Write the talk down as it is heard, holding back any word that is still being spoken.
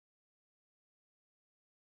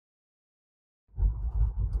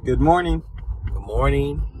Good morning. Good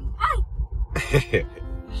morning. Hi.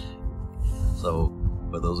 So,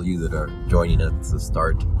 for those of you that are joining us to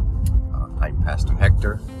start, I'm Pastor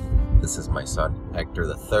Hector. This is my son, Hector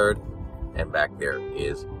the Third, and back there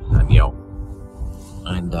is Daniel.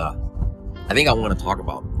 And I think I want to talk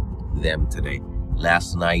about them today.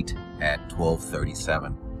 Last night at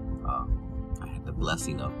 12:37, I had the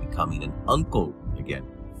blessing of becoming an uncle again.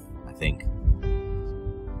 I think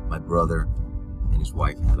my brother and his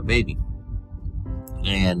wife had a baby,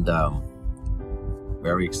 and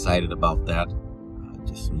very excited about that.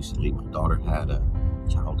 Just recently, my daughter had a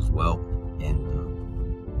child as well, and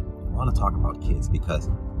I want to talk about kids because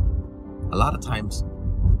a lot of times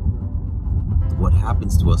what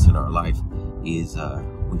happens to us in our life is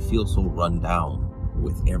we feel so run down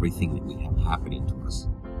with everything that we have happening to us,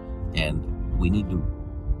 and we need to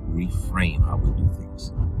reframe how we do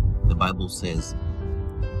things. The Bible says,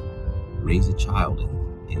 raise a child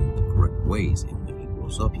in the correct ways, and when he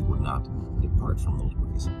grows up, he will not depart from those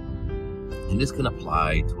ways. And this can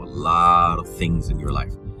apply to a lot of things in your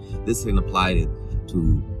life. This can apply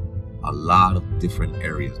to a lot of different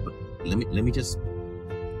areas. But let me just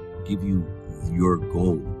give you your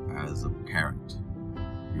goal as a parent.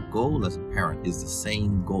 Your goal as a parent is the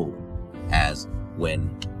same goal as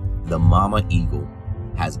when the mama eagle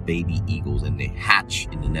has baby eagles and they hatch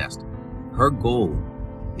in the nest. Her goal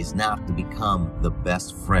is not to become the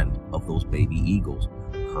best friend of those baby eagles.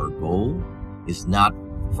 Her goal is not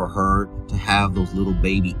for her to have those little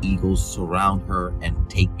baby eagles surround her and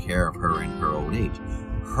take care of her in her old age.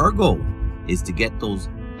 Her goal is to get those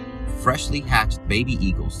freshly hatched baby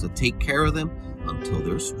eagles to take care of them until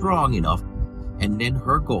they're strong enough, and then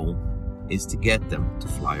her goal is to get them to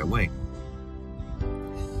fly away.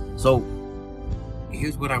 So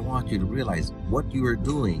here's what I want you to realize. What you are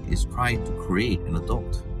doing is trying to create an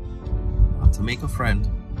adult, not to make a friend,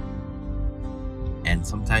 and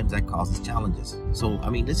sometimes that causes challenges. So, I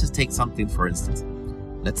mean, let's just take something for instance.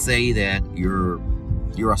 Let's say that you're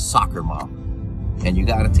a soccer mom, and you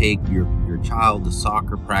got to take your child to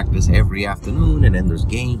soccer practice every afternoon, and then there's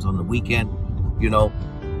games on the weekend, you know.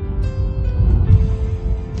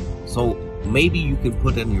 So maybe you can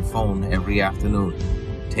put in your phone every afternoon,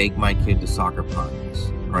 take my kid to soccer practice,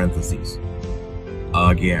 parentheses,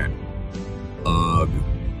 again, ugh.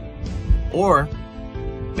 Or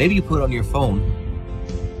maybe you put on your phone,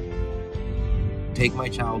 take my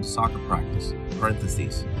child to soccer practice,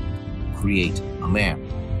 parentheses, create a man.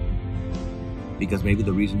 Because maybe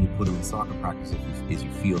the reason you put him in soccer practice is you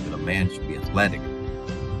feel that a man should be athletic.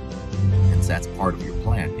 And so that's part of your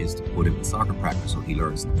plan, is to put him in soccer practice so he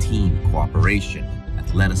learns team, cooperation,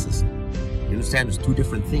 athleticism. You understand, there's two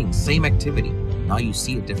different things, same activity. Now you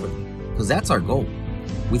see it differently. Because that's our goal.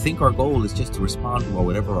 We think our goal is just to respond to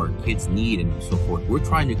whatever our kids need and so forth. We're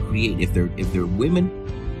trying to create, if they're women,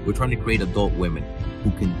 we're trying to create adult women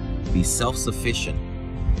who can be self-sufficient.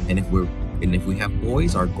 And if we have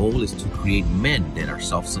boys, our goal is to create men that are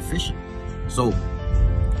self-sufficient. So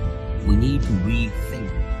we need to rethink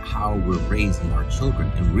how we're raising our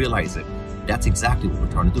children and realize that that's exactly what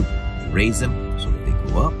we're trying to do. Raise them so that they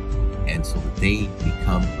grow up and so that they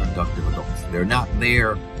become productive adults. They're not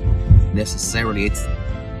there necessarily. It's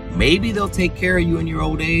maybe they'll take care of you in your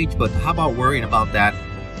old age, but how about worrying about that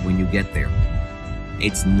when you get there?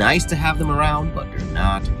 It's nice to have them around, but they're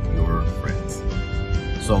not your friends.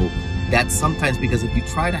 So that's sometimes, because if you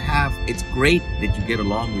try to have, it's great that you get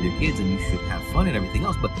along with your kids and you should have fun and everything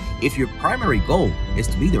else, but if your primary goal is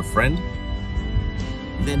to be their friend,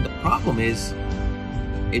 then the problem is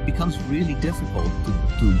it becomes really difficult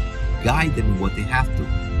to guide them in what they have to.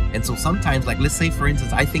 And so sometimes, like, let's say for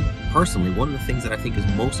instance, I think personally, one of the things that I think is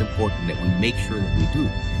most important that we make sure that we do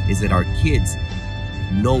is that our kids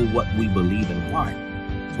know what we believe and why.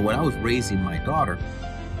 So when I was raising my daughter,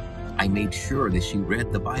 I made sure that she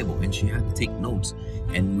read the Bible and she had to take notes,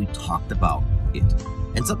 and we talked about it.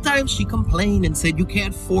 And sometimes she complained and said, you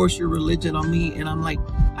can't force your religion on me. And I'm like,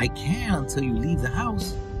 I can until you leave the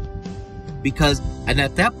house. And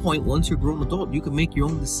at that point, once you're a grown adult, you can make your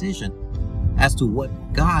own decision as to what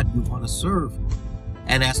God you want to serve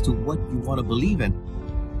and as to what you want to believe in.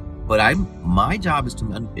 But my job is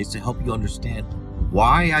to help you understand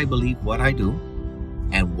why I believe what I do,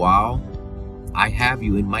 and while I have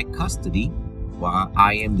you in my custody, while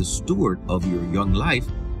I am the steward of your young life,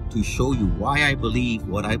 to show you why I believe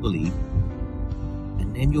what I believe,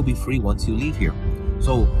 and then you'll be free once you leave here.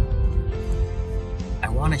 So I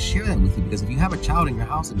want to share that with you, because if you have a child in your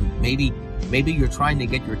house and maybe you're trying to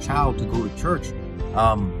get your child to go to church,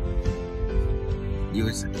 I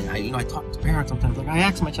talk to parents sometimes, like, I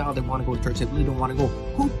ask my child, they want to go to church, they really don't want to go.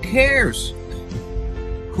 Who cares?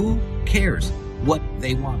 Who cares what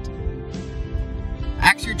they want?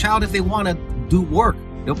 Ask your child if they want to do work.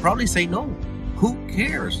 They'll probably say no. Who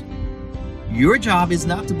cares? Your job is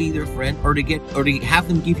not to be their friend or to have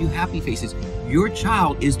them give you happy faces. Your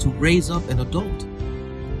child is to raise up an adult.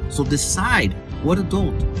 So decide what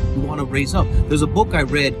adult you want to raise up. There's a book I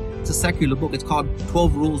read. It's a secular book. It's called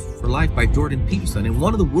 12 Rules for Life by Jordan Peterson. And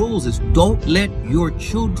one of the rules is don't let your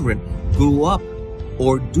children grow up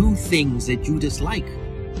or do things that you dislike.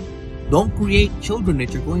 Don't create children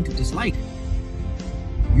that you're going to dislike.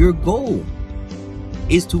 Your goal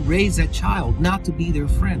is to raise that child, not to be their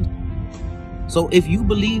friend. So if you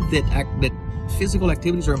believe that physical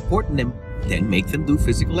activities are important, then make them do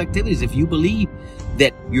physical activities. If you believe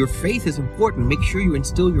that your faith is important, make sure you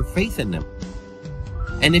instill your faith in them.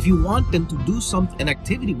 And if you want them to do an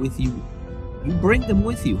activity with you, you bring them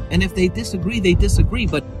with you. And if they disagree, they disagree,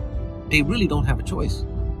 but they really don't have a choice.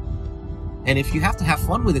 And if you have to have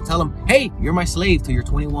fun with it, tell them, hey, you're my slave till you're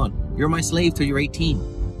 21. You're my slave till you're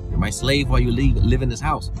 18. You're my slave while you live in this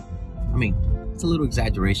house. I mean, it's a little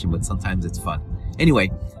exaggeration, but sometimes it's fun.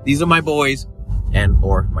 Anyway, these are my boys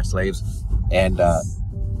or my slaves. And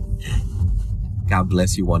God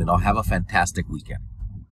bless you one and all. Have a fantastic weekend.